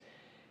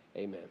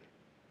Amen.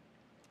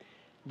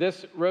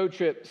 This road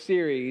trip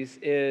series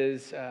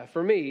is,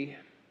 for me,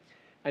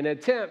 an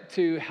attempt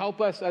to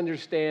help us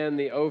understand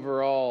the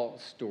overall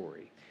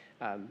story.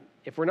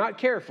 If we're not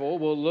careful,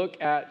 we'll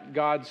look at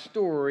God's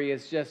story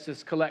as just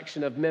this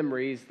collection of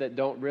memories that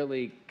don't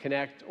really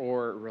connect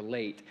or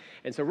relate.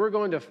 And so we're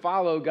going to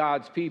follow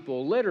God's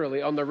people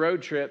literally on the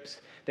road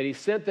trips that he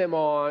sent them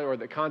on, or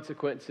the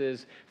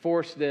consequences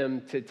forced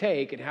them to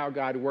take, and how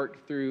God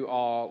worked through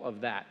all of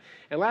that.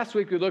 And last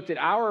week we looked at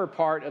our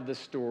part of the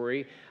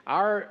story.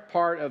 Our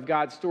part of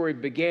God's story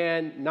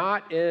began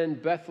not in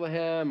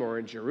Bethlehem or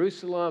in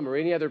Jerusalem or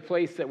any other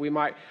place that we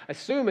might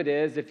assume it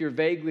is if you're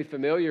vaguely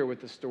familiar with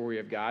the story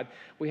of God.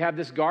 We have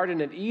this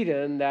Garden of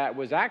Eden that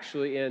was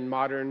actually in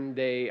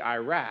modern-day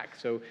Iraq.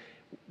 So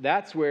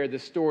that's where the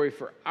story,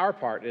 for our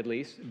part at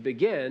least,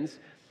 begins.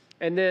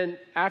 And then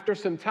after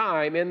some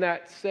time in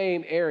that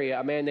same area,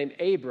 a man named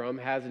Abram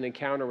has an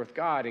encounter with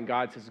God, and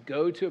God says,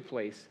 go to a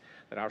place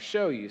that I'll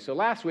show you. So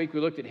last week we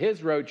looked at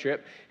his road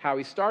trip, how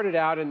he started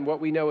out in what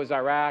we know as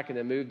Iraq and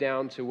then moved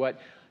down to what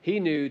he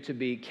knew to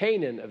be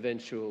Canaan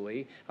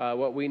eventually,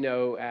 what we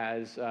know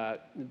as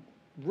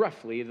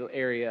roughly the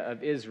area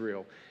of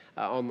Israel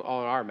on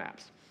our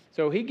maps.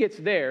 So he gets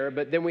there,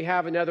 but then we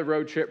have another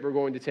road trip we're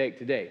going to take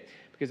today.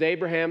 Because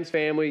Abraham's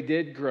family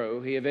did grow.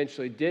 He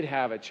eventually did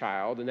have a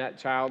child, and that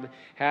child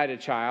had a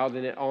child,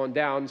 and on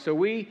down. So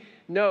we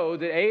know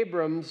that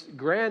Abram's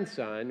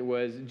grandson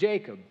was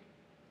Jacob.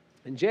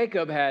 And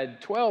Jacob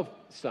had 12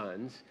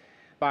 sons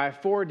by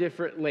 4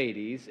 different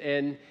ladies,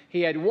 and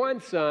he had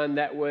one son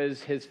that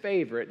was his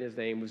favorite, and his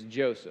name was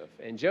Joseph.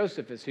 And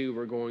Joseph is who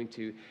we're going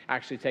to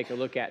actually take a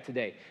look at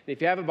today. And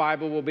if you have a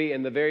Bible, we'll be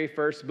in the very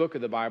first book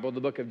of the Bible, the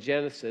book of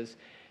Genesis.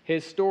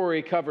 His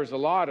story covers a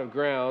lot of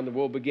ground.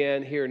 We'll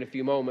begin here in a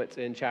few moments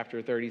in chapter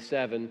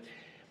 37.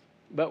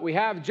 But we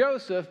have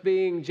Joseph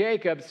being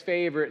Jacob's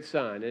favorite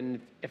son.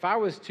 And if I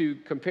was to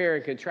compare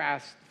and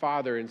contrast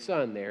father and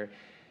son there,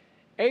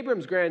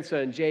 Abram's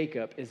grandson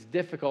Jacob is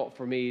difficult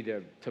for me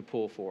to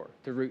pull for,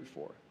 to root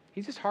for.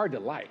 He's just hard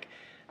to like.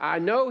 I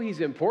know he's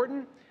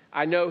important.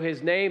 I know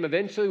his name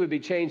eventually would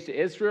be changed to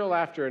Israel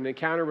after an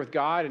encounter with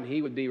God, and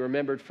he would be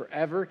remembered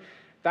forever.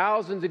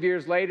 Thousands of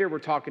years later, we're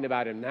talking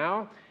about him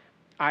now.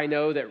 I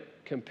know that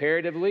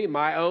comparatively,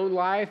 my own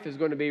life is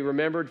going to be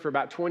remembered for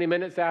about 20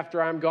 minutes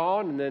after I'm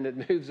gone, and then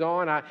it moves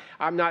on.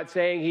 I'm not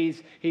saying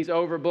he's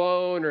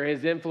overblown or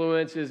his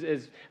influence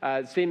is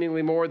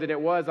seemingly more than it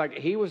was. Like,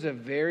 he was a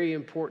very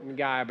important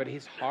guy, but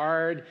he's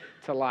hard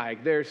to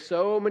like. There's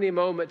so many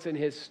moments in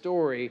his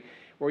story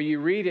where you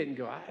read it and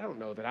go, I don't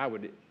know that I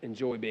would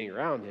enjoy being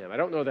around him. I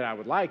don't know that I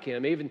would like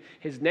him. Even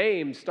his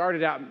name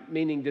started out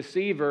meaning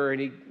deceiver, and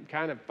he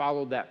kind of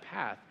followed that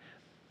path.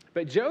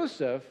 But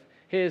Joseph,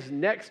 his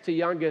next to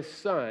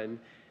youngest son,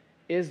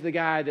 is the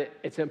guy that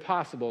it's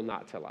impossible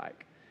not to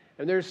like.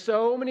 And there's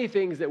so many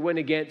things that went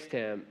against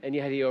him, and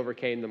yet he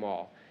overcame them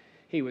all.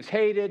 He was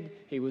hated,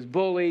 he was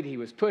bullied, he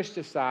was pushed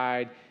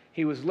aside,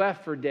 he was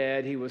left for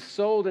dead, he was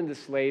sold into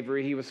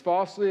slavery, he was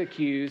falsely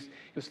accused,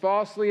 he was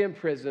falsely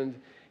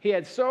imprisoned. He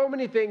had so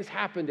many things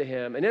happen to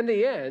him, and in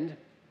the end,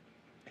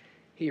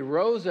 he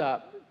rose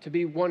up to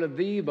be one of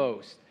the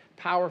most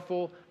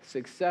powerful,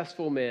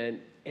 successful men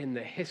in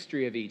the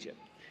history of Egypt.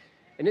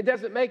 And it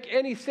doesn't make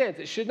any sense.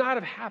 It should not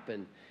have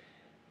happened,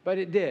 but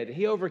it did.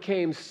 He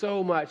overcame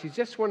so much. He's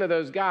just one of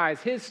those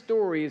guys. His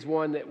story is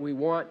one that we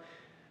want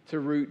to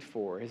root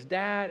for. His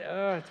dad,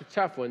 it's a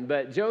tough one,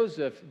 but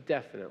Joseph,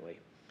 definitely.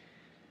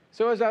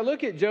 So as I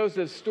look at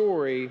Joseph's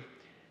story,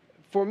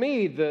 for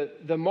me,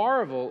 the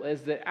marvel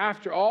is that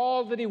after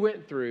all that he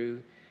went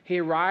through, he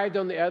arrived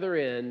on the other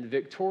end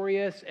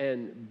victorious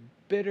and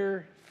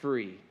bitter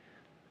free.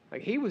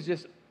 Like, he was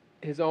just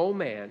his own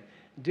man,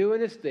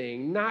 doing his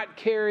thing, not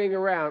carrying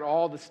around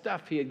all the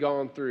stuff he had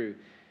gone through.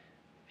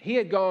 He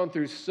had gone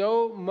through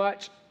so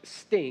much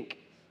stink,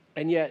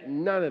 and yet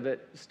none of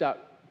it stuck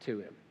to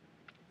him.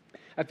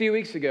 A few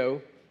weeks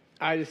ago,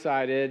 I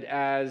decided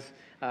as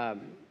a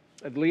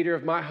leader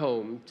of my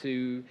home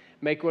to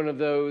make one of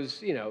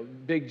those,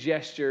 big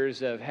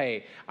gestures of,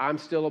 hey, I'm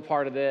still a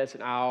part of this,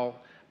 and I'll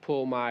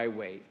pull my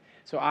weight.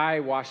 So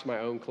I washed my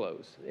own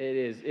clothes.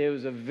 It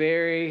was a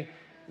very,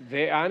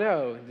 I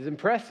know, it's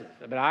impressive,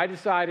 but I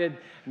decided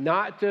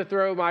not to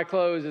throw my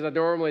clothes as I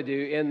normally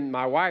do in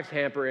my wife's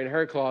hamper in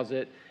her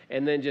closet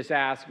and then just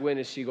ask when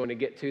is she going to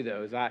get to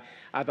those. I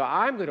thought,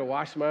 I'm going to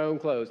wash my own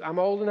clothes. I'm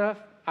old enough.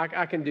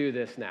 I can do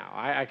this now.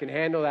 I can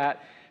handle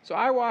that. So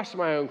I washed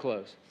my own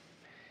clothes.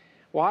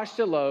 Washed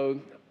a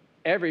load,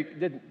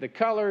 the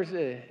colors,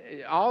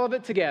 all of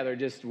it together,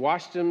 just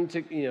washed them to,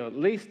 at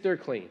least they're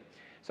clean.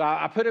 So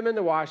I put them in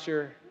the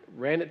washer,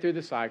 ran it through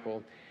the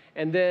cycle.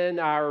 And then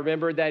I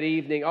remembered that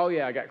evening,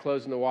 I got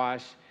clothes in the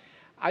wash.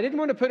 I didn't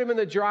want to put them in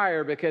the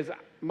dryer because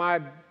my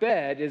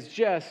bed is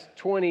just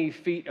 20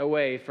 feet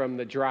away from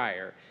the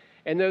dryer.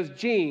 And those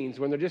jeans,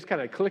 when they're just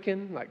kind of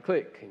clicking, like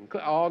click and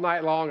click all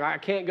night long, I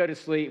can't go to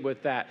sleep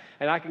with that.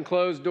 And I can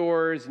close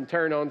doors and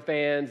turn on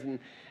fans,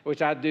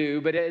 which I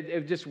do, but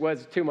it just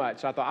was too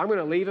much. So I thought, I'm going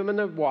to leave them in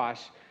the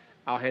wash.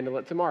 I'll handle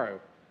it tomorrow.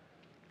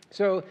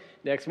 So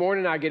next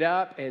morning I get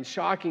up, and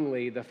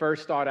shockingly, the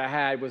first thought I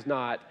had was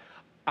not,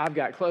 I've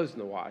got clothes in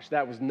the wash.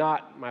 That was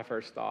not my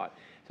first thought.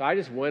 So I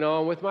just went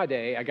on with my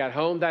day. I got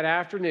home that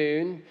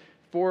afternoon,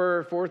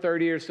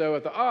 4:30 or so. I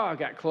thought, oh, I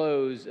got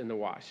clothes in the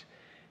wash.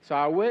 So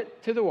I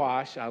went to the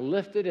wash. I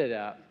lifted it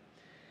up,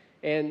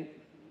 and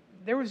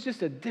there was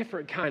just a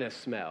different kind of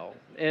smell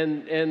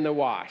in the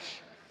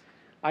wash.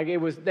 Like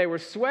they were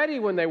sweaty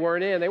when they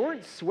weren't in. They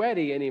weren't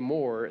sweaty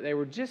anymore. They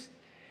were just,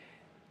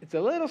 it's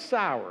a little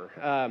sour.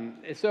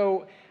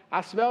 So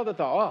I smelled it,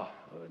 thought,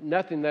 oh,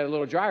 nothing that a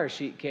little dryer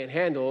sheet can't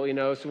handle,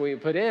 so we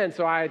put in.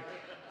 So I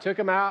took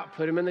them out,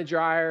 put them in the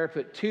dryer,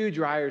 put 2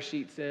 dryer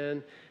sheets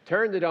in,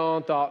 turned it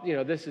on, thought,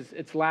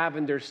 it's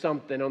lavender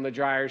something on the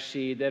dryer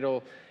sheet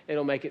it'll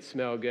make it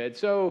smell good.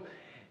 So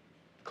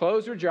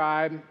clothes were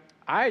dry.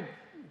 I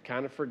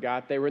kind of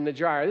forgot they were in the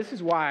dryer. This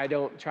is why I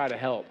don't try to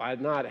help. I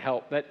know how to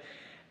help.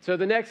 So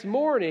the next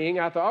morning,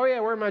 I thought, oh yeah,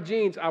 where are my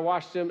jeans? I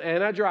washed them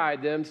and I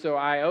dried them. So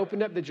I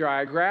opened up the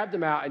dryer, grabbed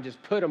them out, and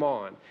just put them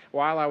on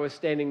while I was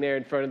standing there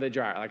in front of the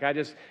dryer. Like I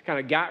just kind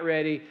of got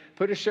ready,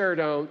 put a shirt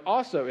on,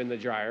 also in the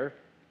dryer,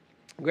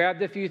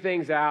 grabbed a few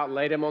things out,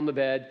 laid them on the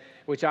bed,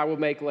 which I will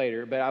make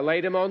later. But I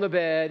laid them on the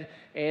bed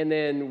and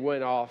then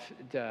went off,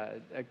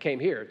 came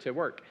here to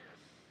work.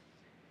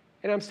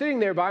 And I'm sitting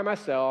there by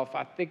myself.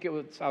 I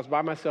was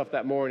by myself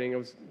that morning. It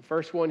was the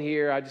first one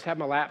here. I just had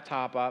my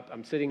laptop up.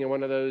 I'm sitting in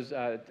one of those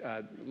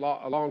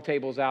long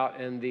tables out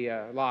in the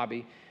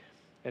lobby.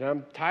 And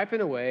I'm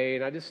typing away,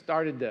 and I just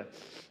started to,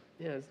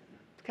 it's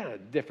kind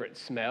of different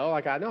smell.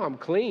 Like I know I'm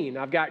clean.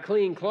 I've got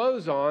clean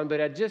clothes on, but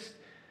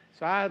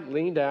so I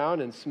leaned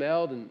down and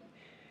smelled. And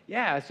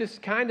yeah, it's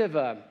just kind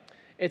of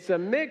it's a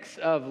mix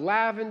of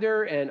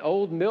lavender and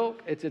old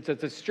milk. It's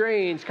a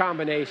strange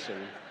combination.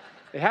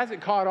 It hasn't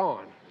caught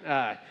on.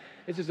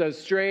 It's just a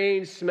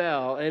strange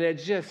smell, and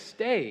it just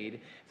stayed.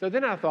 So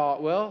then I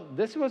thought, well,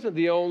 this wasn't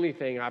the only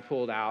thing I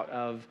pulled out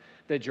of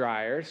the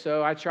dryer.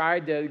 So I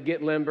tried to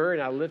get limber,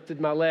 and I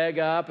lifted my leg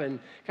up and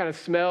kind of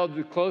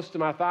smelled close to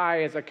my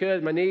thigh as I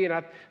could, my knee, and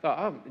I thought,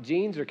 oh,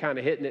 jeans are kind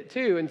of hitting it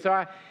too. And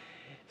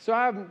so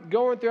I'm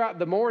going throughout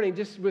the morning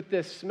just with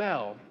this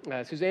smell.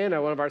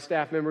 Susanna, one of our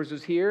staff members,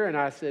 was here, and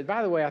I said,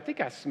 by the way, I think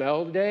I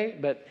smell today,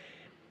 but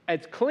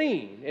it's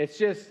clean. It's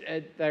just,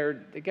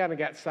 they kind of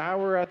got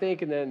sour, I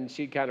think, and then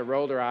she kind of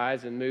rolled her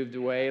eyes and moved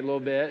away a little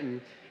bit and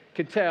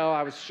could tell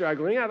I was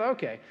struggling. I thought,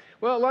 okay.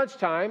 Well, at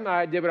lunchtime,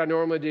 I did what I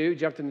normally do,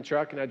 jumped in the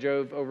truck, and I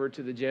drove over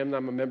to the gym that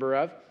I'm a member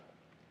of,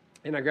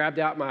 and I grabbed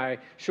out my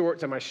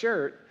shorts and my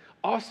shirt,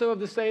 also of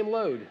the same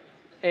load,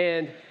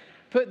 and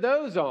put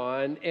those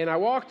on, and I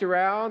walked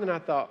around, and I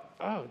thought,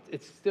 oh,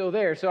 it's still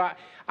there. So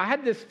I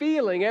had this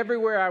feeling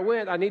everywhere I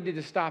went, I needed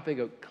to stop and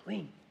go,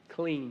 clean.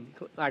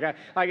 Like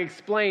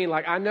explain,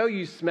 like I know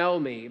you smell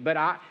me, but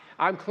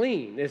I'm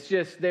clean. It's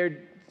just they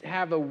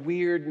have a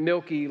weird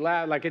milky,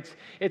 like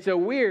it's a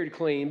weird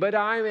clean, but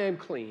I am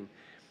clean.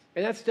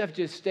 And that stuff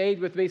just stayed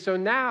with me. So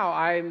now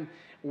I'm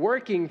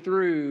working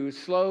through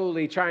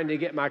slowly trying to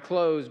get my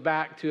clothes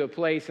back to a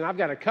place, and I've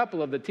got a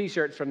couple of the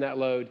t-shirts from that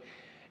load,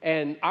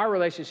 and our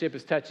relationship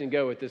is touch and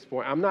go at this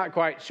point. I'm not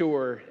quite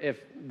sure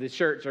if the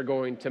shirts are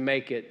going to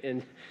make it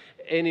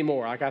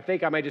anymore. Like I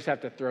think I may just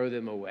have to throw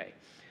them away.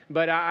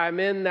 But I'm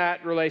in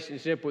that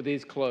relationship with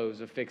these clothes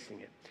of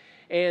fixing it.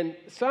 And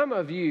some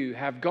of you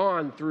have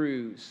gone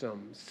through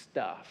some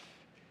stuff.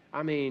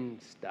 I mean,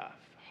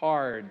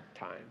 hard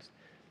times.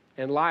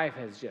 And life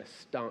has just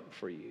stunk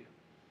for you.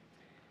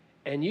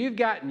 And you've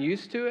gotten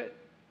used to it.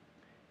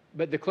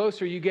 But the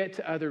closer you get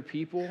to other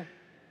people,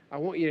 I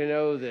want you to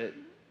know that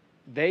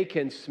they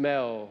can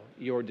smell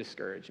your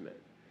discouragement.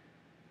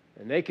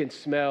 And they can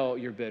smell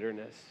your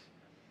bitterness.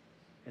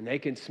 And they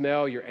can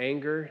smell your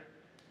anger.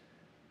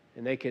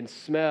 And they can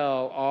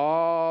smell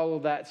all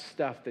of that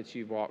stuff that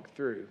you've walked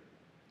through.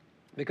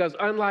 Because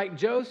unlike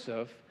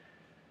Joseph,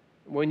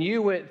 when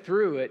you went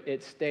through it,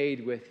 it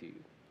stayed with you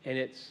and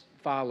it's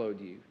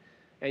followed you.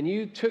 And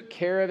you took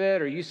care of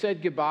it, or you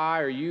said goodbye,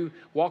 or you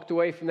walked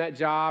away from that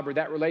job or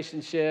that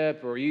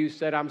relationship, or you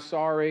said, I'm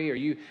sorry, or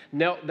you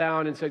knelt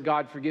down and said,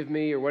 God, forgive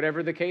me, or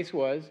whatever the case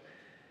was.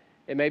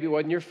 And maybe it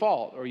wasn't your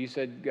fault, or you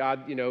said,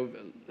 God,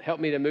 help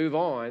me to move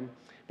on,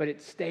 but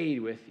it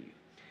stayed with you.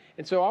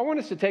 And so I want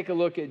us to take a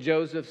look at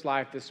Joseph's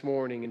life this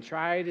morning and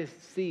try to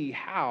see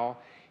how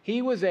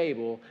he was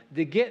able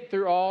to get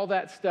through all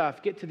that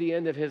stuff, get to the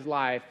end of his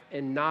life,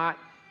 and not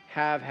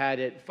have had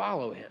it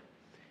follow him.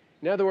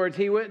 In other words,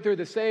 he went through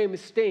the same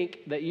stink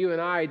that you and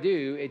I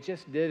do. It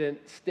just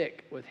didn't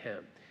stick with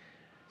him.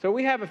 So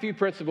we have a few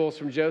principles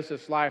from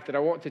Joseph's life that I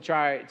want to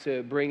try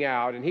to bring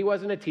out. And he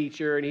wasn't a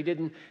teacher, and he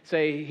didn't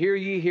say, hear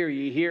ye,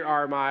 here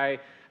are my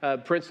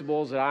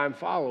principles that I'm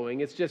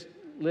following. It's just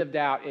lived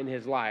out in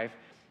his life.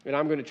 And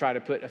I'm going to try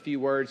to put a few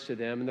words to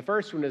them. And the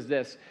first one is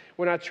this: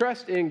 when I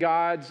trust in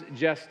God's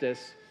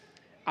justice,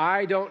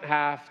 I don't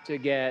have to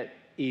get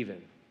even.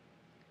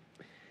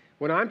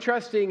 When I'm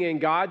trusting in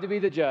God to be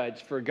the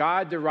judge, for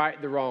God to right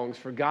the wrongs,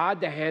 for God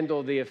to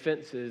handle the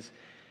offenses,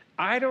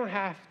 I don't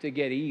have to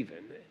get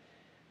even.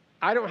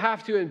 I don't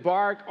have to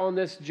embark on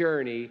this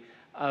journey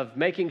of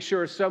making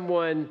sure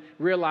someone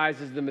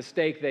realizes the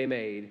mistake they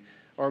made,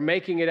 or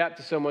making it up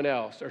to someone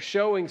else, or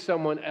showing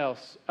someone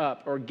else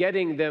up, or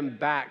getting them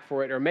back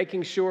for it, or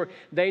making sure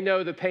they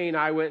know the pain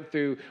I went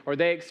through, or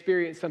they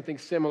experienced something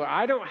similar.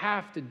 I don't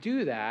have to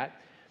do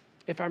that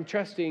if I'm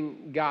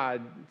trusting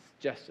God's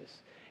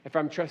justice, if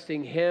I'm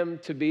trusting Him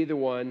to be the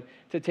one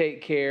to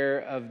take care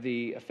of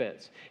the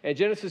offense. In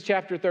Genesis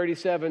chapter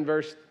 37,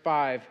 verse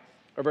 5,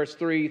 or verse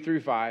 3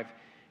 through 5,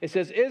 it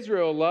says,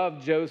 Israel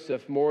loved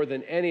Joseph more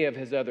than any of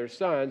his other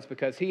sons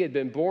because he had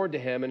been born to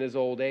him in his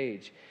old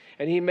age.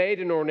 And he made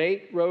an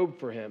ornate robe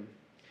for him.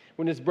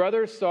 When his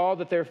brothers saw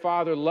that their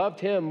father loved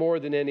him more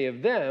than any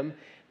of them,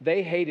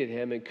 they hated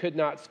him and could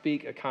not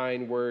speak a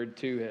kind word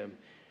to him.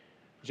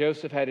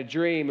 Joseph had a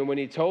dream, and when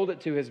he told it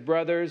to his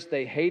brothers,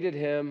 they hated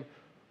him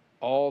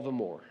all the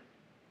more.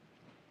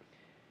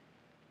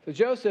 So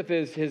Joseph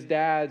is his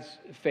dad's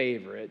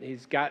favorite.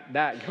 He's got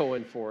that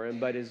going for him,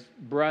 but his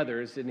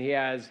brothers, and he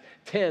has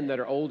 10 that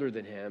are older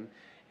than him,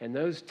 and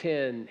those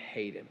 10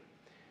 hate him.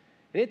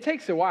 And it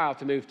takes a while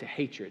to move to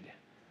hatred.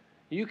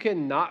 You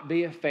can not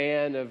be a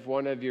fan of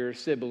one of your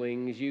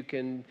siblings. You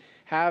can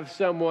have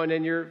someone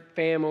in your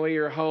family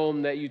or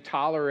home that you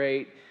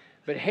tolerate,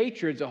 but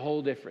hatred's a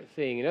whole different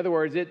thing. In other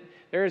words,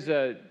 there's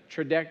a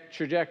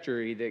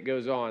trajectory that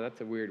goes on.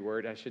 That's a weird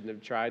word I shouldn't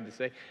have tried to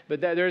say. But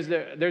there's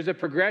a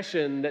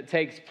progression that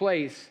takes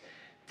place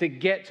to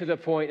get to the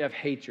point of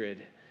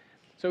hatred.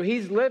 So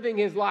he's living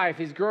his life.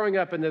 He's growing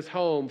up in this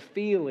home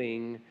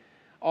feeling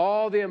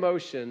all the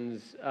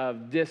emotions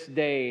of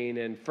disdain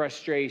and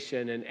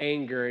frustration and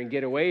anger and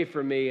get away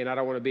from me and I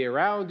don't want to be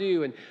around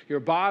you and you're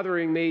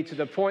bothering me, to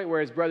the point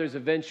where his brothers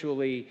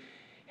eventually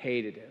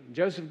hated him.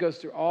 Joseph goes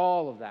through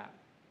all of that.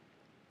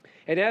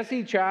 And as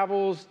he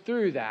travels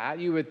through that,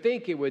 you would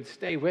think it would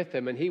stay with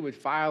him and he would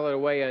file it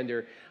away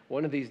under,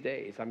 one of these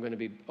days I'm going to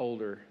be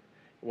older.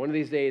 One of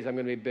these days I'm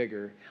going to be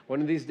bigger. One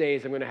of these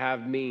days I'm going to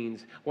have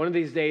means. One of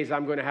these days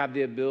I'm going to have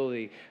the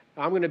ability.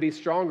 I'm going to be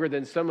stronger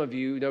than some of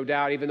you, no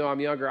doubt, even though I'm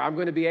younger. I'm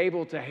going to be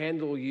able to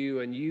handle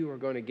you, and you are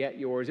going to get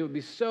yours. It would be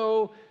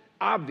so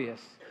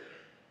obvious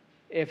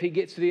if he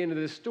gets to the end of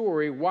the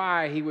story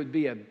why he would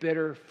be a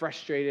bitter,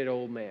 frustrated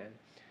old man.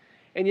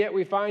 And yet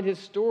we find his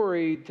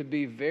story to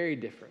be very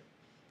different.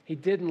 He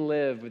didn't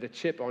live with a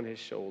chip on his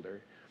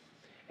shoulder.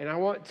 And I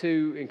want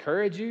to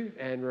encourage you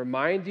and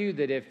remind you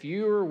that if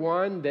you're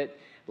one that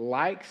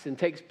likes and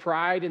takes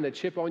pride in the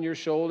chip on your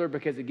shoulder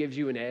because it gives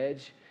you an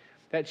edge,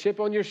 that chip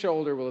on your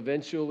shoulder will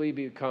eventually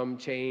become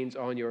chains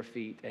on your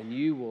feet, and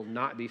you will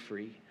not be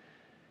free,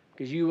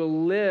 because you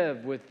will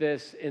live with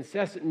this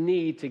incessant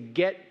need to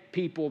get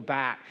people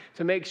back,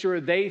 to make sure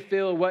they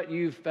feel what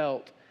you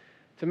felt,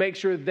 to make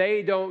sure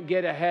they don't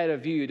get ahead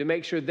of you, to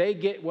make sure they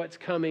get what's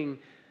coming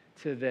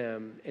to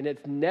them, and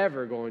it's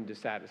never going to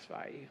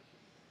satisfy you.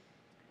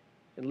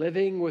 And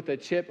living with a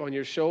chip on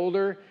your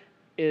shoulder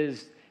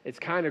it's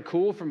kind of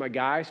cool from a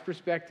guy's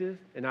perspective,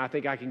 and I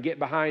think I can get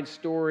behind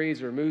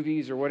stories or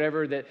movies or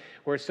whatever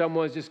where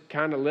someone's just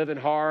kind of living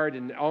hard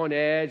and on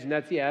edge, and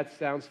that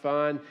sounds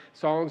fun.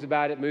 Songs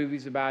about it,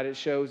 movies about it,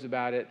 shows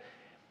about it.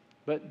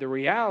 But the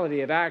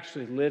reality of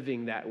actually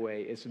living that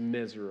way is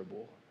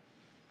miserable.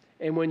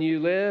 And when you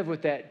live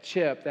with that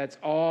chip, that's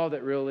all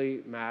that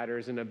really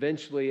matters, and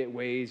eventually it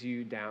weighs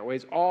you down,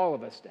 weighs all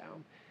of us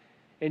down.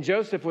 And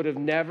Joseph would have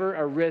never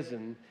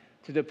arisen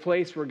to the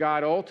place where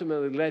God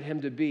ultimately led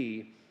him to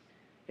be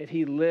if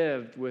he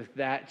lived with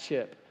that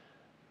chip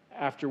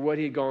after what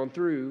he'd gone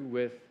through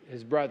with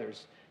his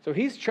brothers. So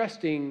he's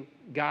trusting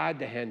God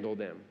to handle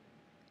them.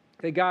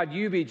 That God,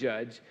 you be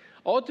judge.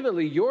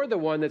 Ultimately, you're the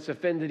one that's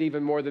offended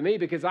even more than me,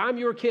 because I'm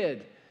your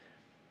kid.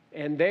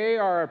 And they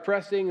are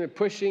oppressing and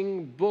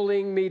pushing,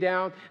 bullying me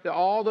down.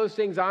 All those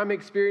things I'm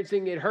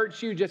experiencing, it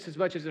hurts you just as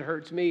much as it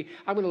hurts me.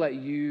 I'm going to let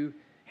you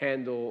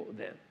handle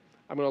them.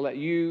 I'm going to let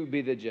you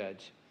be the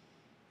judge.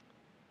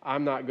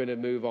 I'm not going to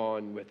move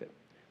on with it.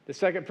 The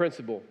second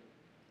principle,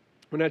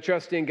 when I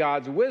trust in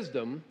God's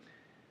wisdom,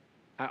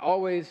 I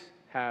always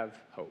have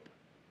hope.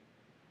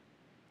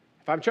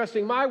 If I'm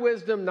trusting my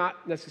wisdom,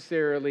 not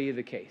necessarily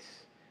the case.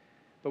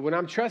 But when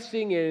I'm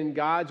trusting in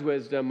God's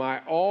wisdom, I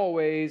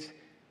always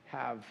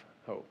have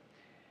hope.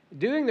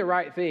 Doing the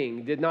right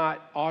thing did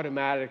not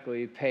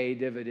automatically pay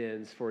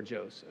dividends for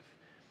Joseph.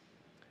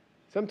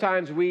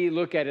 Sometimes we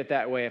look at it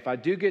that way. If I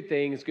do good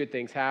things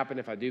happen.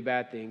 If I do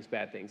bad things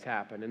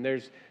happen. And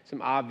there's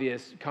some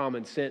obvious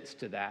common sense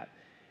to that.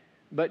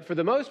 But for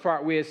the most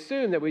part, we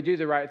assume that we do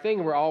the right thing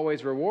and we're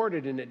always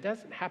rewarded, and it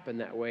doesn't happen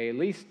that way, at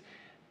least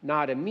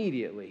not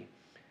immediately.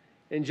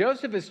 And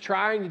Joseph is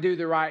trying to do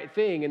the right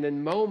thing, and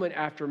then moment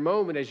after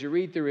moment, as you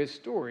read through his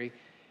story,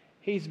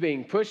 he's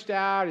being pushed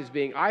out, he's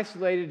being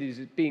isolated, he's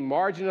being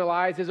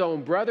marginalized. His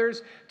own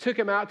brothers took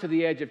him out to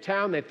the edge of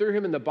town. They threw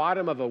him in the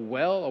bottom of a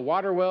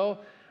water well,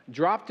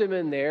 dropped him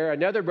in there.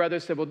 Another brother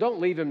said, well, don't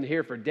leave him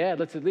here for dead.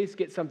 Let's at least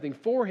get something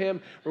for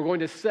him. We're going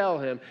to sell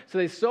him. So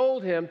they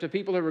sold him to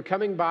people who were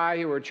coming by,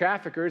 who were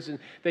traffickers, and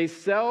they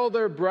sell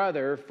their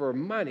brother for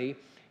money.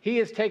 He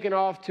is taken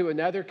off to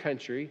another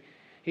country.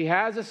 He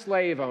has a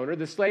slave owner.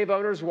 The slave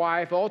owner's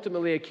wife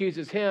ultimately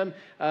accuses him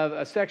of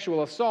a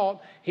sexual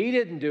assault. He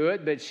didn't do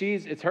it, but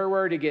it's her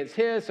word against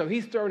his, so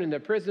he's thrown into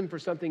prison for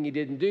something he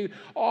didn't do.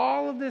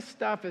 All of this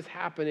stuff is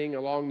happening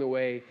along the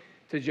way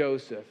to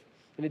Joseph,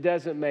 and it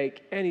doesn't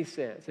make any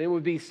sense. And it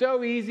would be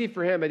so easy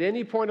for him at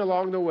any point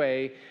along the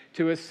way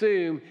to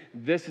assume,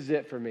 this is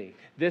it for me.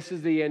 This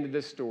is the end of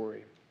the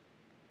story.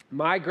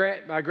 My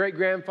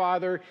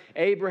great-grandfather,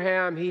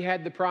 Abraham, he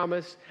had the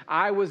promise.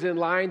 I was in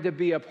line to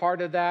be a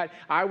part of that.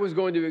 I was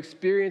going to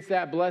experience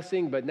that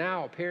blessing, but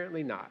now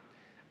apparently not.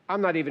 I'm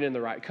not even in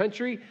the right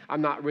country.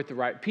 I'm not with the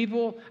right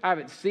people. I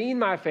haven't seen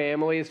my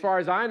family. As far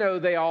as I know,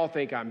 they all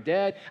think I'm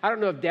dead. I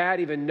don't know if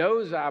Dad even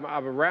knows I'm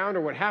around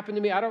or what happened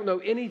to me. I don't know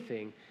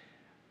anything.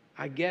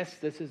 I guess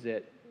this is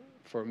it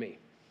for me.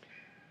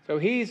 So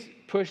he's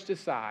pushed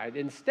aside.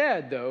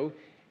 Instead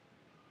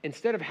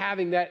of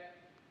having that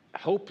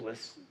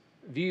hopeless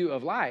view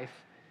of life,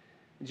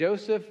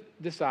 Joseph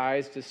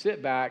decides to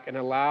sit back and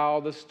allow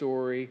the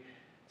story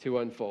to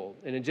unfold.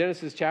 And in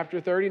Genesis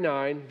chapter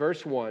 39,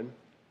 verse 1,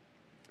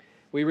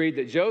 we read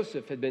that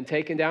Joseph had been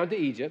taken down to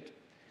Egypt,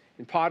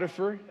 and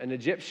Potiphar, an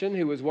Egyptian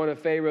who was one of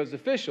Pharaoh's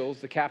officials,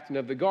 the captain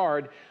of the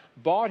guard,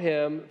 bought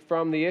him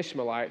from the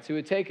Ishmaelites who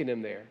had taken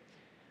him there.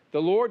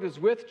 The Lord was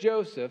with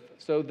Joseph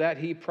so that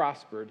he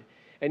prospered,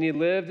 and he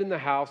lived in the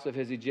house of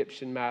his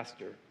Egyptian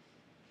master.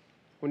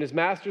 When his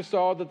master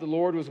saw that the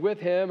Lord was with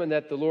him and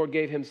that the Lord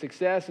gave him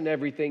success in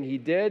everything he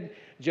did,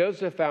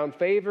 Joseph found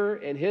favor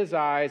in his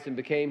eyes and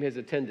became his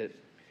attendant.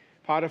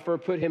 Potiphar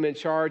put him in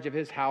charge of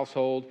his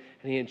household,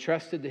 and he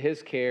entrusted to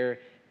his care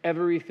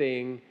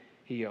everything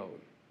he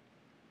owned.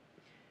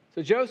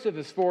 So Joseph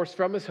is forced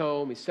from his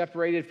home. He's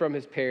separated from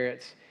his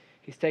parents.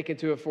 He's taken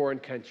to a foreign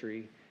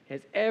country. He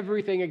has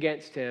everything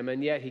against him,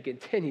 and yet he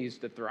continues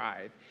to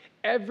thrive.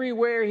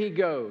 Everywhere he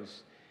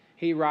goes,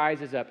 he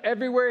rises up.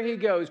 Everywhere he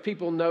goes,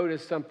 people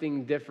notice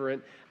something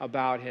different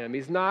about him.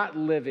 He's not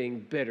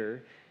living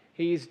bitter.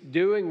 He's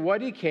doing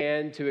what he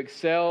can to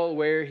excel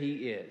where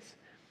he is.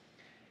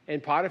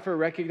 And Potiphar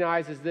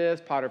recognizes this.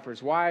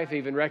 Potiphar's wife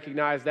even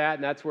recognized that,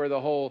 and that's where the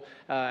whole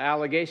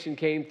allegation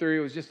came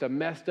through. It was just a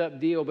messed up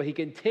deal, but he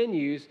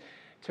continues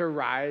to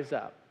rise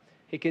up.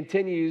 He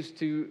continues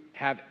to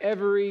have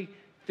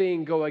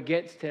everything go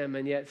against him,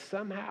 and yet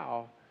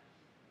somehow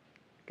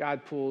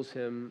God pulls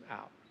him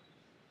out.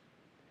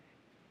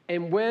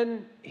 And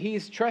when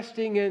he's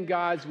trusting in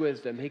God's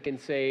wisdom, he can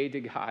say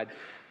to God,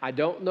 I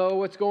don't know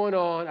what's going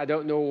on. I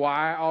don't know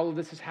why all of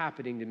this is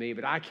happening to me,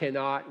 but I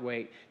cannot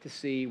wait to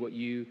see what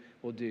you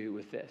will do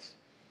with this.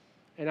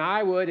 And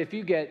I would, if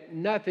you get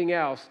nothing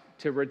else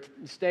to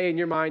stay in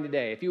your mind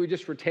today, if you would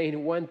just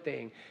retain one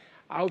thing,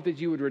 I hope that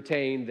you would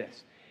retain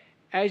this.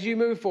 As you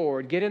move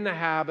forward, get in the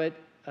habit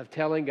of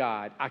telling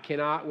God, I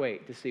cannot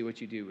wait to see what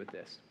you do with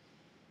this.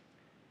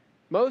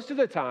 Most of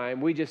the time,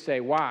 we just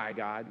say, why,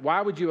 God?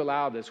 Why would you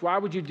allow this? Why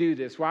would you do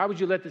this? Why would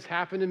you let this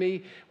happen to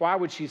me? Why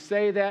would she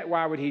say that?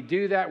 Why would he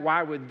do that?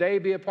 Why would they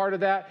be a part of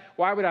that?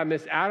 Why would I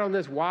miss out on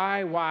this?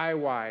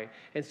 Why?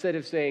 Instead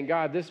of saying,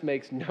 God, this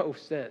makes no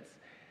sense,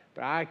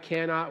 but I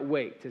cannot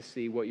wait to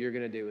see what you're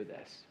going to do with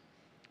this,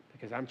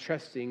 because I'm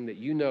trusting that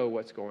you know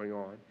what's going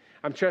on.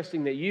 I'm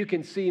trusting that you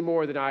can see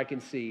more than I can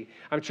see.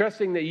 I'm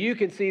trusting that you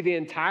can see the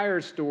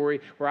entire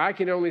story where I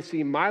can only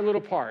see my little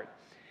part.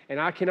 And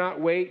I cannot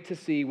wait to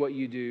see what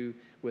you do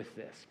with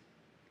this.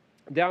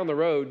 Down the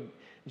road,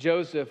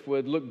 Joseph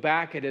would look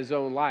back at his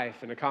own life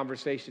and a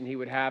conversation he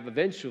would have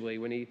eventually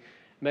when he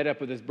met up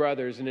with his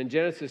brothers. And in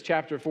Genesis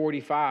chapter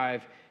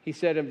 45, he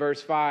said in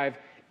verse 5,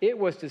 it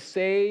was to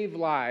save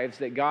lives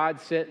that God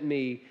sent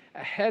me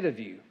ahead of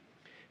you.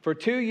 For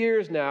 2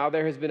 years now,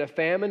 there has been a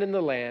famine in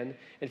the land,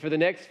 and for the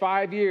next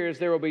 5 years,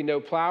 there will be no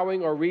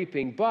plowing or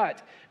reaping.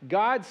 But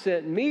God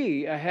sent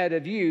me ahead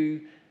of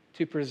you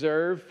to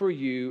preserve for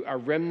you a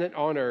remnant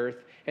on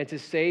earth and to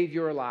save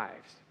your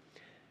lives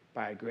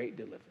by a great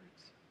deliverance.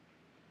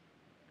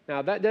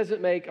 Now, that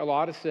doesn't make a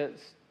lot of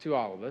sense to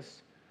all of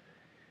us,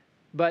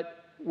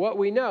 but what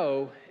we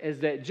know is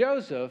that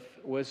Joseph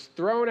was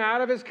thrown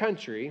out of his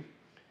country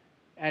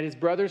at his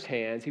brother's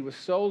hands. He was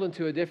sold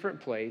into a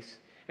different place,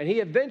 and he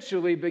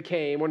eventually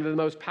became one of the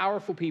most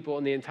powerful people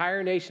in the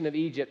entire nation of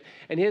Egypt,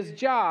 and his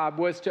job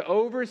was to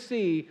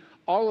oversee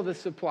all of the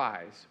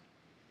supplies.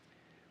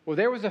 Well,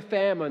 there was a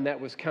famine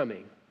that was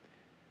coming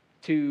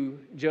to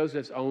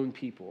Joseph's own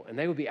people, and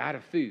they would be out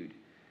of food.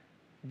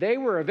 They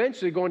were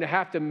eventually going to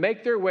have to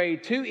make their way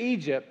to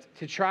Egypt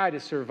to try to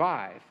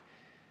survive.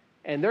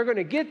 And they're going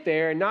to get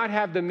there and not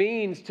have the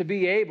means to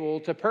be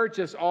able to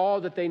purchase all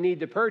that they need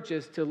to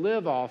purchase to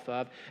live off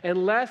of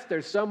unless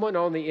there's someone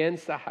on the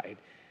inside.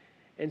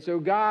 And so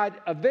God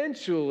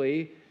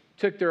eventually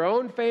took their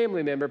own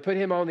family member, put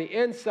him on the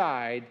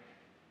inside,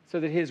 so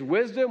that his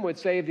wisdom would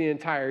save the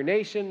entire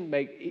nation,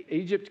 make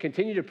Egypt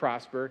continue to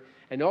prosper,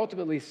 and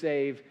ultimately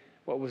save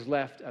what was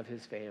left of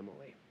his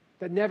family.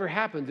 That never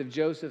happens if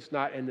Joseph's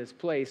not in this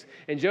place.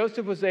 And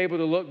Joseph was able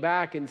to look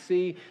back and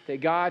see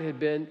that God had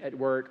been at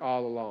work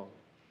all along.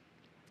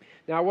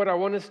 Now, what I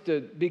want us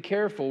to be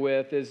careful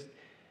with is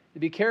to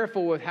be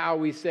careful with how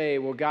we say,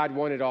 well, God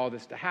wanted all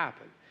this to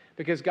happen.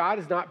 because God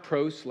is not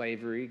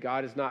pro-slavery.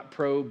 God is not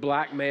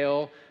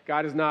pro-blackmail.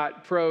 God is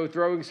not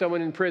pro-throwing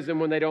someone in prison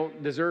when they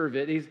don't deserve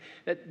it.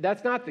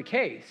 That's not the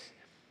case.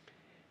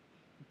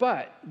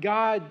 But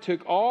God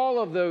took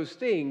all of those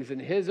things in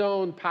his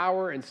own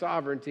power and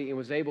sovereignty and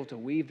was able to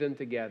weave them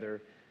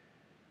together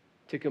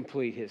to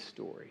complete his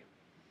story.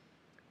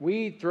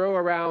 We throw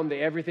around the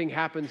everything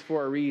happens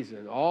for a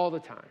reason all the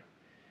time.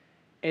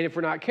 And if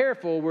we're not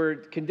careful, we're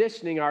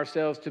conditioning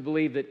ourselves to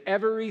believe that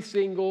every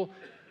single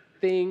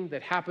thing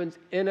that happens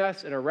in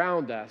us and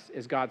around us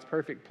is God's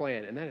perfect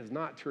plan. And that is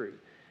not true.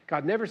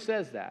 God never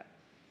says that.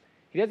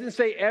 He doesn't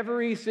say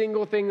every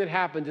single thing that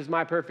happens is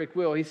my perfect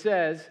will. He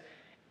says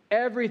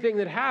everything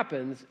that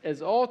happens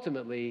is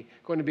ultimately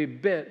going to be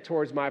bent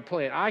towards my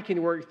plan. I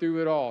can work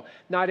through it all.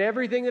 Not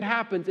everything that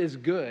happens is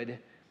good,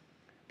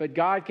 but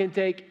God can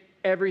take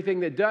everything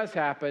that does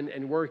happen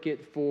and work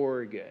it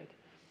for good.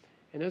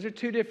 And those are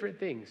two different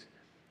things.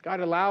 God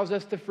allows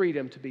us the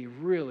freedom to be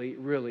really,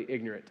 really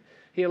ignorant.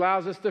 He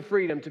allows us the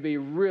freedom to be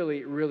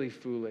really, really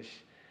foolish.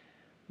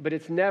 But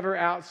it's never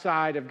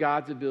outside of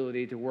God's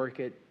ability to work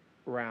it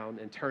around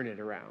and turn it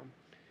around.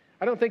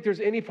 I don't think there's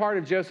any part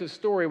of Joseph's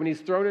story when he's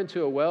thrown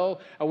into a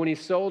well or when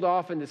he's sold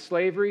off into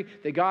slavery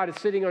that God is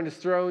sitting on his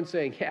throne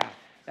saying, yeah,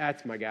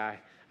 that's my guy.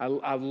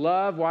 I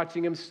love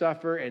watching him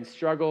suffer and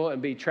struggle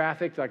and be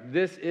trafficked. Like,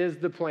 this is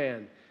the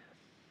plan.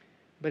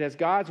 But as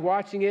God's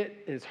watching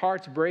it and his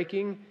heart's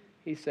breaking,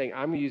 he's saying,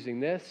 I'm using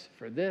this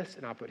for this,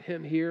 and I'll put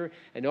him here.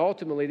 And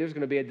ultimately, there's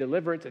going to be a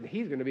deliverance, and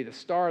he's going to be the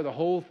star of the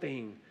whole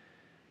thing.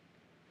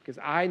 Because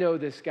I know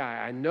this guy.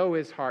 I know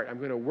his heart. I'm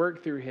going to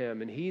work through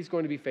him, and he's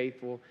going to be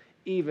faithful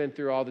even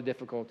through all the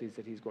difficulties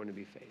that he's going to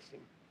be facing.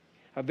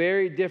 A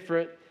very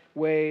different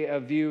way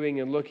of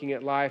viewing and looking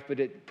at life, but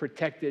it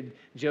protected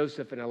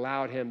Joseph and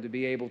allowed him to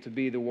be able to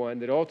be the one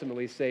that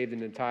ultimately saved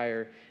an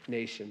entire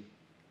nation.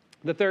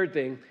 The third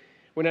thing,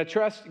 when I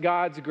trust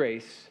God's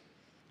grace,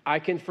 I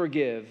can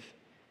forgive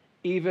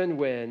even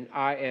when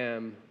I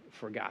am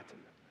forgotten.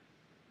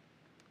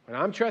 When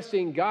I'm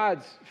trusting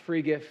God's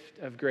free gift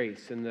of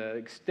grace and the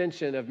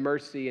extension of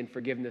mercy and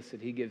forgiveness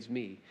that he gives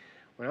me,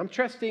 when I'm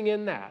trusting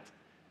in that,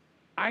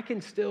 I can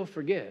still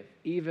forgive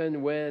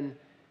even when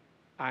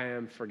I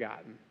am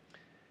forgotten.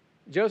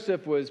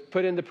 Joseph was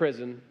put into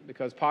prison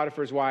because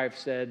Potiphar's wife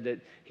said that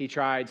he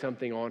tried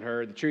something on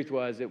her. The truth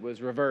was it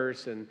was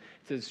reverse, and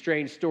it's a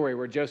strange story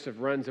where Joseph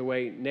runs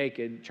away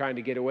naked, trying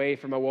to get away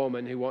from a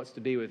woman who wants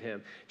to be with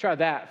him. Try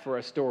that for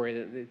a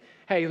story.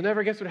 Hey, you'll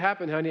never guess what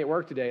happened, honey, at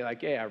work today.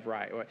 Like, yeah,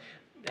 right. What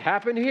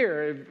happened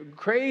here?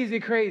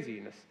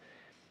 Craziness.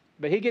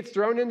 But he gets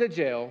thrown into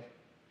jail,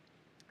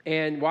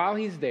 and while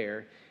he's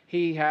there,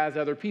 he has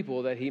other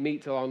people that he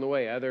meets along the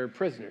way, other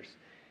prisoners.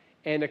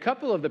 And a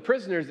couple of the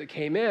prisoners that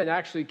came in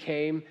actually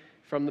came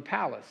from the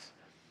palace.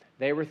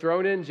 They were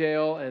thrown in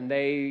jail, and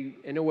they,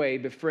 in a way,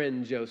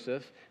 befriend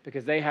Joseph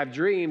because they have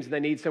dreams, and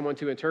they need someone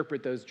to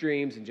interpret those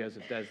dreams, and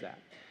Joseph does that.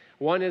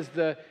 One is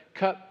the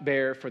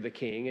cupbearer for the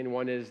king, and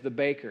one is the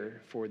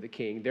baker for the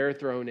king. They're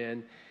thrown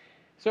in.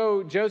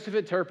 So Joseph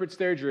interprets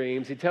their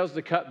dreams. He tells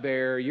the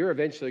cupbearer, you're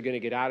eventually going to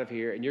get out of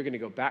here, and you're going to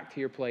go back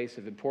to your place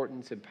of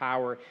importance and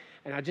power.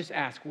 And I just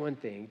ask one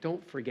thing,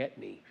 don't forget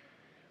me.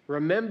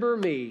 Remember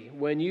me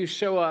when you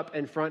show up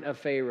in front of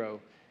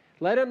Pharaoh.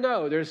 Let him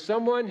know there's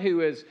someone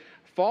who is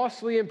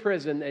falsely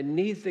imprisoned and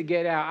needs to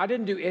get out. I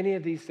didn't do any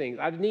of these things.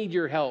 I need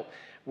your help.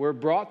 We're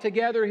brought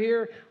together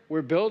here.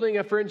 We're building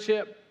a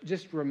friendship.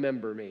 Just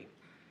remember me.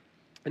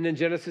 And in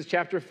Genesis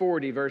chapter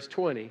 40, verse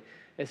 20,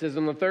 it says,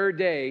 on the third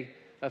day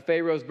of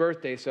Pharaoh's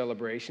birthday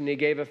celebration, he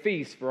gave a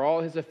feast for all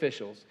his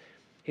officials.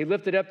 He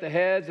lifted up the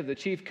heads of the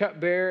chief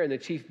cupbearer and the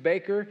chief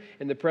baker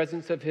in the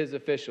presence of his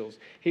officials.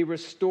 He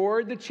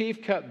restored the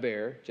chief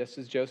cupbearer, just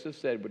as Joseph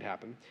said would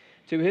happen,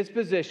 to his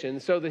position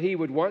so that he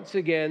would once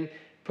again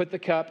put the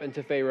cup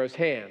into Pharaoh's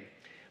hand.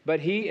 But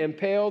he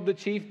impaled the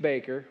chief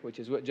baker, which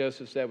is what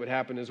Joseph said would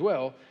happen as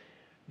well,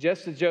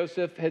 just as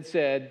Joseph had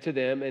said to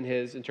them in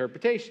his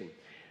interpretation.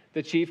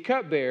 The chief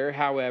cupbearer,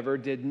 however,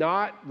 did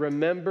not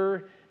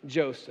remember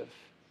Joseph.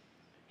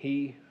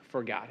 He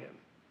forgot him.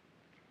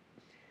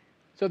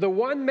 So the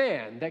one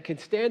man that can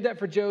stand up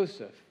for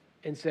Joseph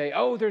and say,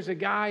 oh, there's a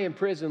guy in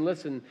prison.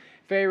 Listen,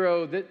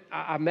 Pharaoh,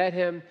 I met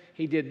him.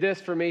 He did this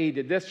for me. He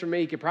did this for me.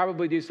 He could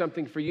probably do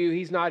something for you.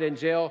 He's not in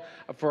jail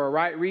for a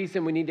right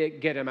reason. We need to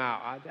get him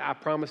out. I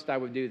promised I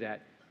would do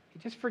that. He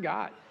just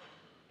forgot.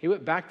 He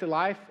went back to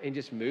life and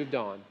just moved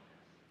on.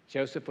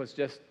 Joseph was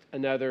just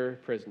another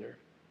prisoner.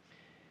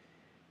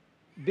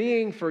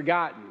 Being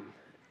forgotten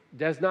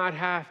does not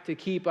have to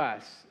keep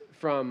us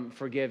from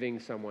forgiving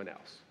someone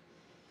else.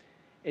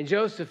 And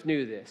Joseph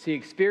knew this. He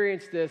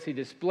experienced this. He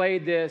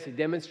displayed this. He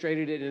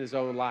demonstrated it in his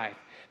own life.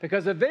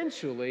 Because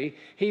eventually,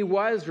 he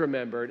was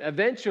remembered.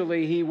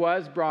 Eventually, he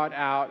was brought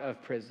out of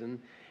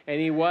prison,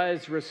 and he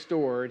was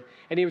restored.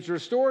 And he was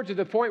restored to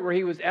the point where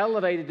he was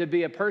elevated to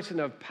be a person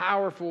of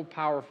powerful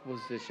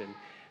position.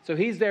 So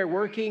he's there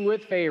working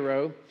with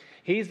Pharaoh.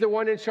 He's the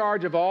one in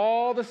charge of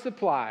all the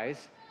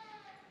supplies.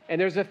 And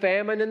there's a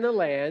famine in the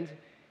land.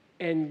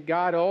 And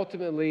God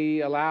ultimately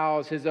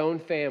allows his own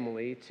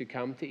family to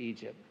come to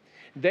Egypt.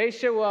 They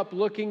show up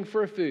looking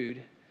for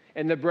food,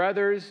 and the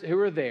brothers who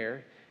are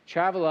there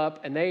travel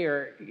up, and they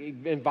are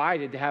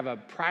invited to have a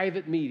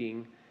private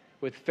meeting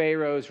with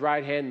Pharaoh's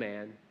right-hand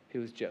man,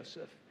 who is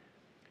Joseph.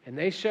 And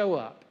they show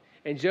up,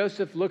 and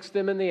Joseph looks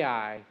them in the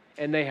eye,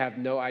 and they have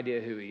no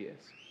idea who he is.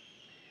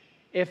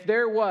 If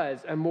there was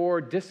a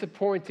more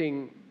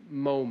disappointing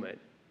moment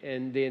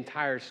in the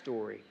entire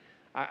story,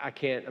 I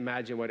can't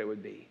imagine what it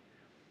would be.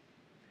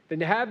 Than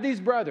to have these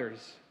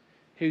brothers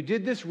who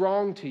did this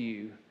wrong to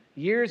you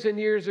years and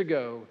years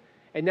ago,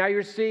 and now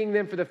you're seeing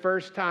them for the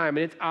first time,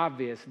 and it's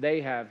obvious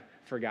they have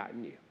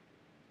forgotten you.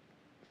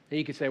 And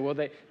you could say, well,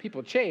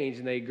 people change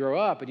and they grow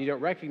up, and you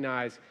don't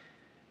recognize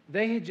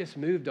they had just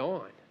moved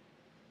on.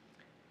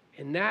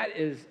 And that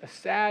is a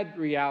sad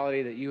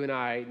reality that you and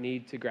I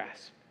need to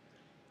grasp,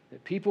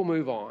 that people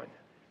move on.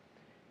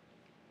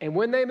 And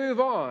when they move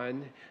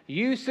on,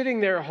 you sitting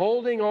there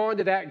holding on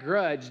to that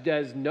grudge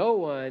does no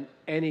one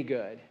any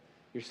good,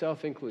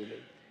 yourself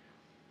included.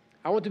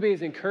 I want to be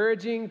as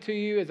encouraging to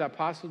you as I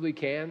possibly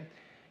can.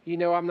 You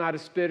know, I'm not a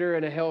spitter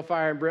and a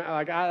hellfire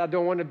and I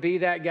don't want to be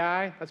that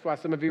guy. That's why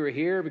some of you are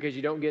here, because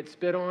you don't get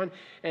spit on.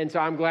 And so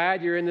I'm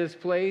glad you're in this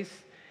place.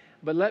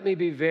 But let me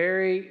be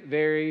very,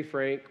 very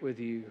frank with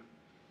you.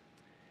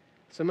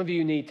 Some of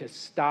you need to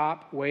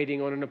stop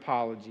waiting on an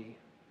apology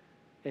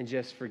and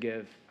just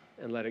forgive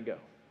and let it go.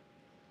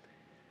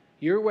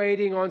 You're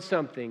waiting on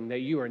something that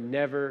you are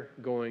never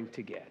going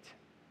to get.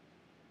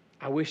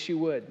 I wish you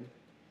would.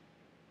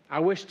 I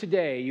wish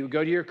today you would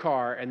go to your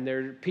car and there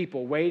are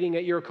people waiting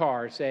at your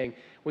car saying,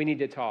 we need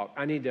to talk.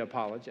 I need to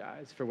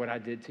apologize for what I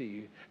did to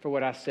you, for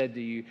what I said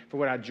to you, for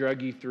what I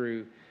drug you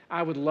through.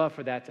 I would love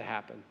for that to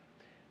happen.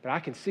 But I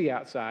can see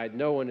outside,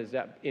 no one is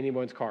at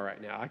anyone's car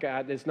right now.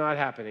 It's not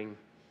happening.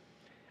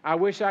 I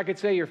wish I could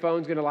say your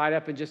phone's going to light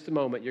up in just a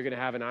moment. You're going to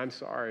have an I'm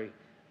sorry.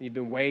 You've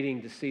been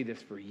waiting to see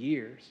this for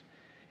years.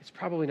 It's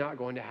probably not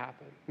going to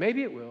happen.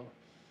 Maybe it will.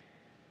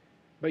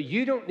 But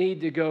you don't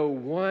need to go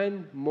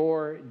one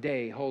more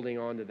day holding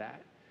on to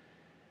that.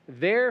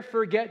 Their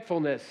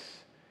forgetfulness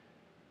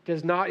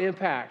does not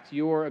impact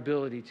your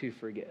ability to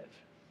forgive.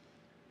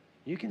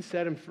 You can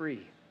set them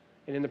free.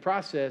 And in the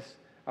process,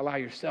 allow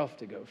yourself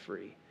to go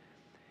free.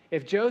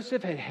 If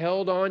Joseph had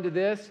held on to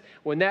this,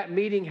 when that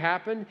meeting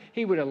happened,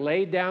 he would have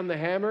laid down the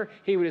hammer.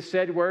 He would have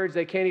said words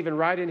they can't even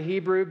write in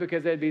Hebrew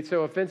because they'd be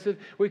so offensive.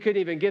 We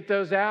couldn't even get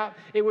those out.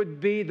 It would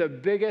be the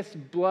biggest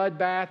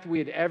bloodbath we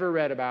had ever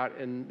read about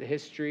in the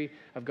history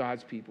of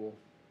God's people.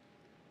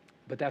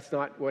 But that's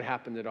not what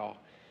happened at all.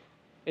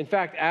 In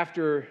fact,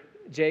 after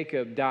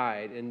Jacob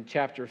died in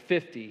chapter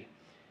 50,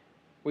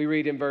 we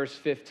read in verse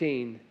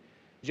 15,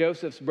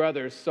 Joseph's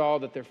brothers saw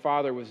that their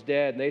father was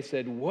dead, and they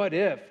said, what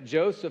if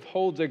Joseph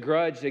holds a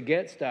grudge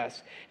against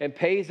us and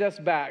pays us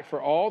back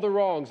for all the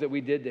wrongs that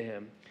we did to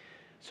him?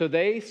 So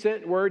they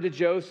sent word to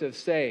Joseph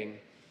saying,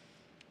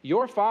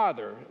 your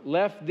father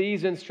left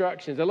these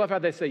instructions. I love how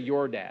they say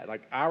your dad,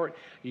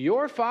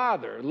 your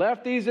father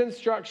left these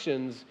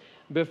instructions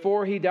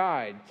before he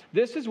died.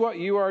 This is what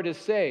you are to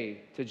say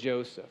to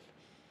Joseph.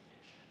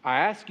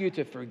 I ask you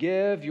to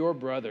forgive your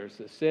brothers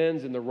the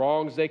sins and the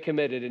wrongs they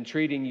committed in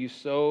treating you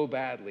so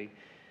badly.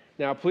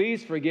 Now,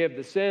 please forgive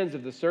the sins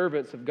of the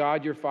servants of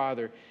God your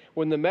Father.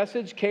 When the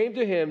message came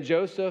to him,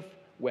 Joseph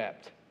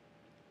wept.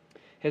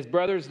 His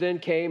brothers then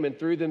came and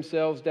threw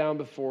themselves down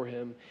before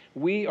him.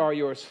 We are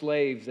your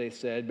slaves, they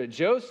said. But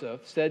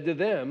Joseph said to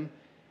them,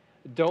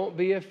 don't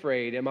be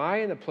afraid. Am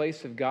I in a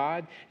place of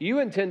God? You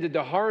intended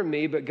to harm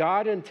me, but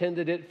God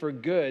intended it for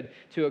good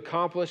to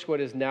accomplish what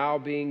is now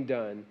being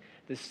done,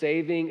 the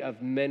saving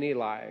of many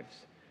lives.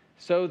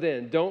 So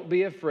then, don't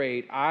be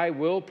afraid. I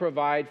will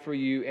provide for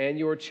you and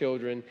your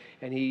children.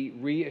 And he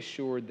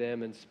reassured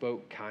them and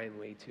spoke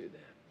kindly to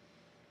them.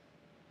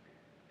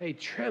 They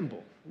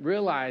trembled,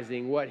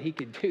 realizing what he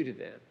could do to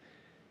them.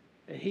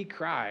 And he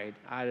cried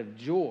out of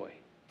joy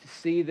to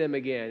see them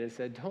again and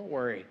said, don't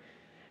worry.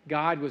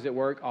 God was at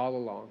work all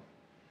along.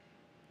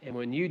 And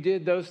when you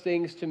did those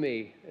things to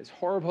me, as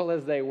horrible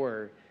as they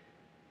were,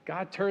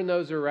 God turned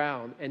those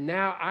around, and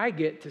now I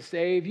get to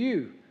save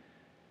you.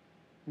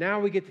 Now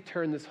we get to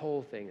turn this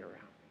whole thing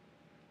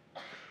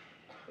around.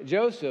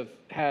 Joseph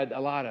had a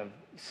lot of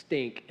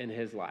stink in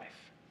his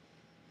life.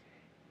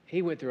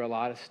 He went through a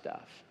lot of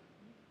stuff,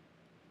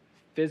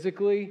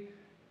 physically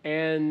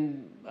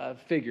and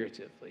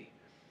figuratively.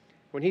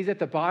 When he's at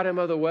the bottom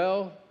of the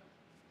well,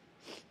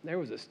 there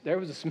was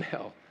a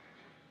smell.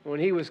 When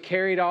he was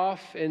carried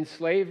off in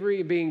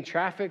slavery, being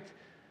trafficked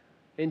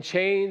in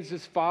chains,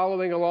 just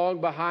following along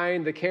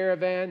behind the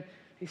caravan,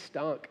 he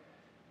stunk.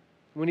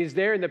 When he's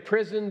there in the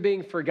prison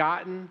being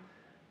forgotten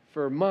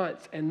for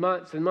months and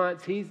months and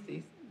months, he's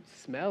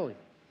smelling.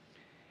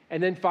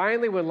 And then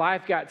finally, when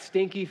life got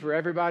stinky for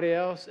everybody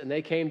else and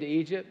they came to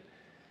Egypt,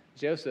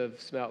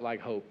 Joseph smelled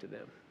like hope to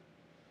them.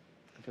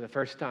 And for the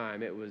first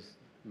time, it was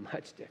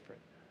much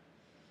different.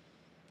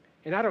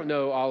 And I don't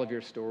know all of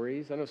your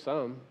stories. I know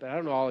some, but I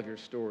don't know all of your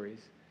stories.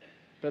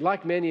 But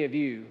like many of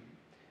you,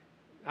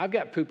 I've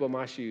got poop on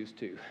my shoes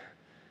too.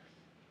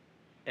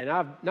 And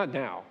not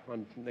now,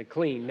 I'm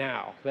clean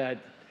now, but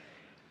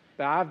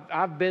but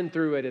I've been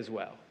through it as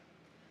well.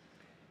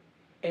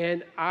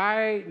 And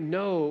I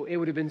know it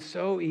would have been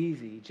so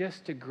easy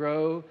just to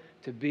grow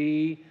to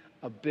be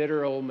a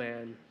bitter old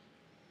man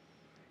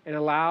and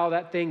allow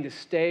that thing to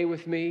stay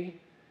with me.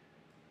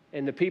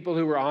 And the people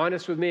who were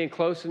honest with me and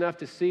close enough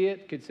to see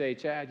it could say,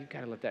 Chad, you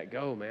got to let that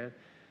go, man.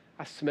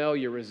 I smell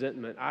your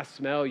resentment. I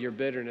smell your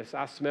bitterness.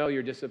 I smell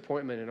your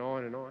disappointment, and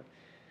on and on.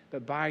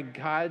 But by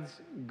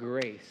God's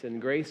grace and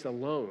grace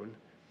alone,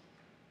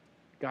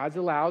 God's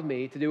allowed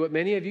me to do what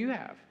many of you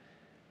have,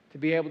 to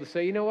be able to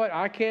say, you know what,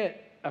 I can't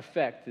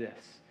affect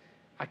this.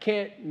 I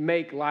can't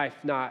make life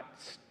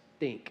not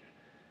stink,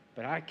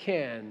 but I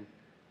can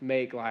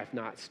make life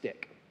not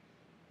stick.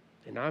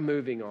 And I'm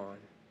moving on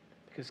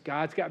because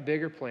God's got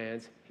bigger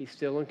plans. He's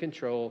still in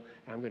control,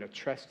 and I'm going to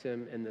trust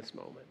him in this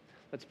moment.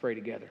 Let's pray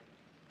together.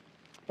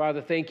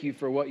 Father, thank you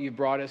for what you've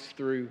brought us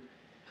through.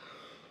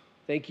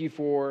 Thank you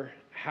for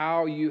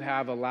how you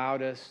have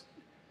allowed us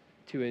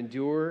to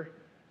endure,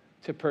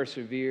 to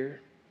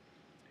persevere,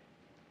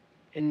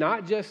 and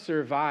not just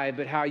survive,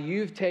 but how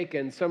you've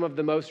taken some of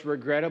the most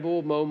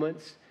regrettable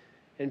moments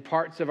and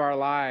parts of our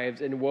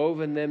lives and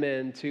woven them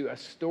into a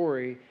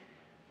story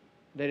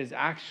that is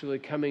actually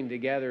coming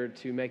together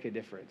to make a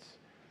difference.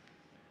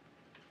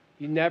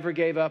 You never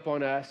gave up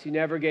on us. You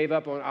never gave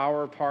up on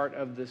our part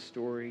of the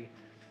story.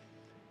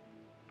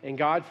 And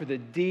God, for the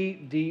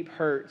deep, deep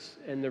hurts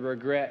and the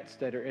regrets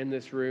that are in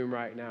this room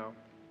right now,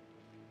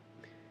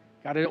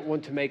 God, I don't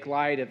want to make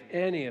light of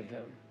any of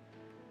them,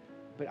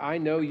 but I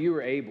know you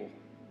are able,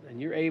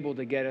 and you're able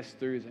to get us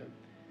through them.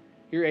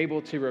 You're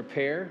able to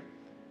repair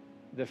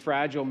the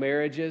fragile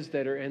marriages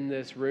that are in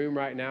this room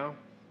right now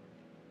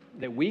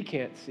that we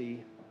can't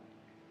see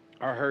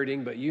are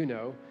hurting, but you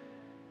know.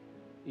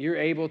 You're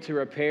able to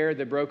repair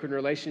the broken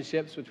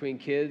relationships between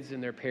kids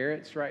and their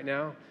parents right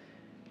now.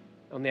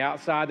 On the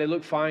outside, they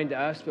look fine to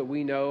us, but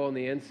we know on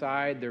the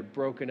inside they're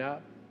broken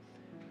up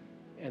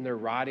and they're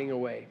rotting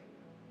away.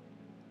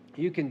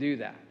 You can do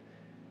that.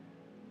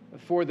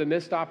 For the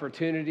missed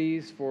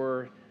opportunities,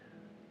 for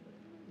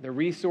the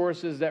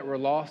resources that were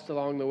lost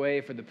along the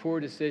way, for the poor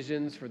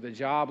decisions, for the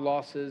job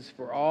losses,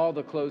 for all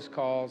the close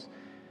calls,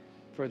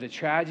 for the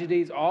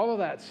tragedies, all of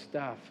that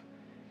stuff.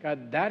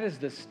 God, that is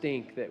the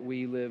stink that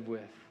we live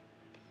with.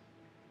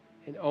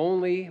 And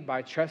only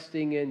by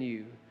trusting in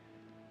you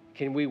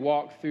can we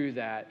walk through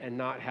that and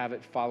not have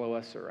it follow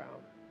us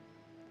around.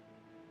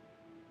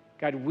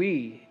 God,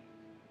 we,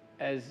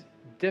 as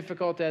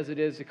difficult as it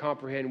is to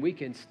comprehend, we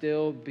can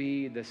still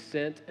be the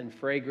scent and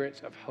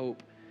fragrance of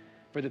hope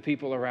for the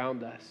people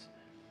around us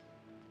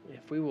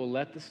if we will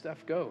let the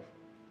stuff go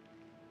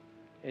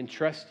and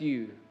trust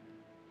you.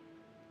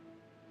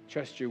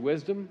 Trust your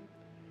wisdom,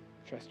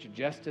 trust your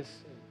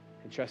justice,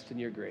 and trust in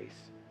your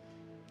grace.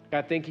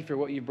 God, thank you for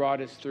what you brought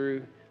us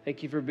through.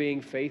 Thank you for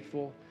being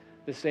faithful.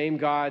 The same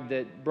God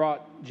that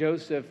brought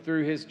Joseph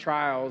through his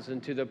trials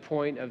and to the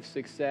point of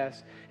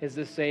success is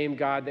the same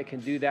God that can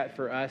do that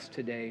for us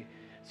today.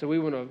 So we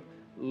want to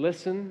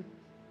listen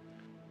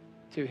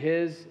to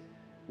his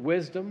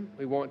wisdom.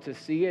 We want to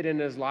see it in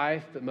his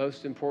life, but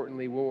most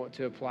importantly, we want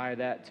to apply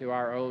that to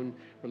our own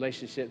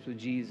relationships with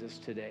Jesus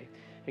today.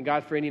 And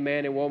God, for any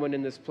man and woman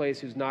in this place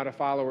who's not a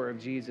follower of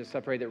Jesus, I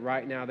pray that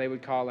right now they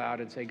would call out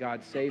and say,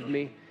 God, save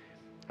me.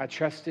 I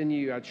trust in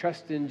you. I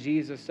trust in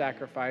Jesus'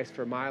 sacrifice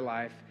for my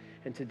life.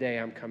 And today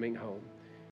I'm coming home.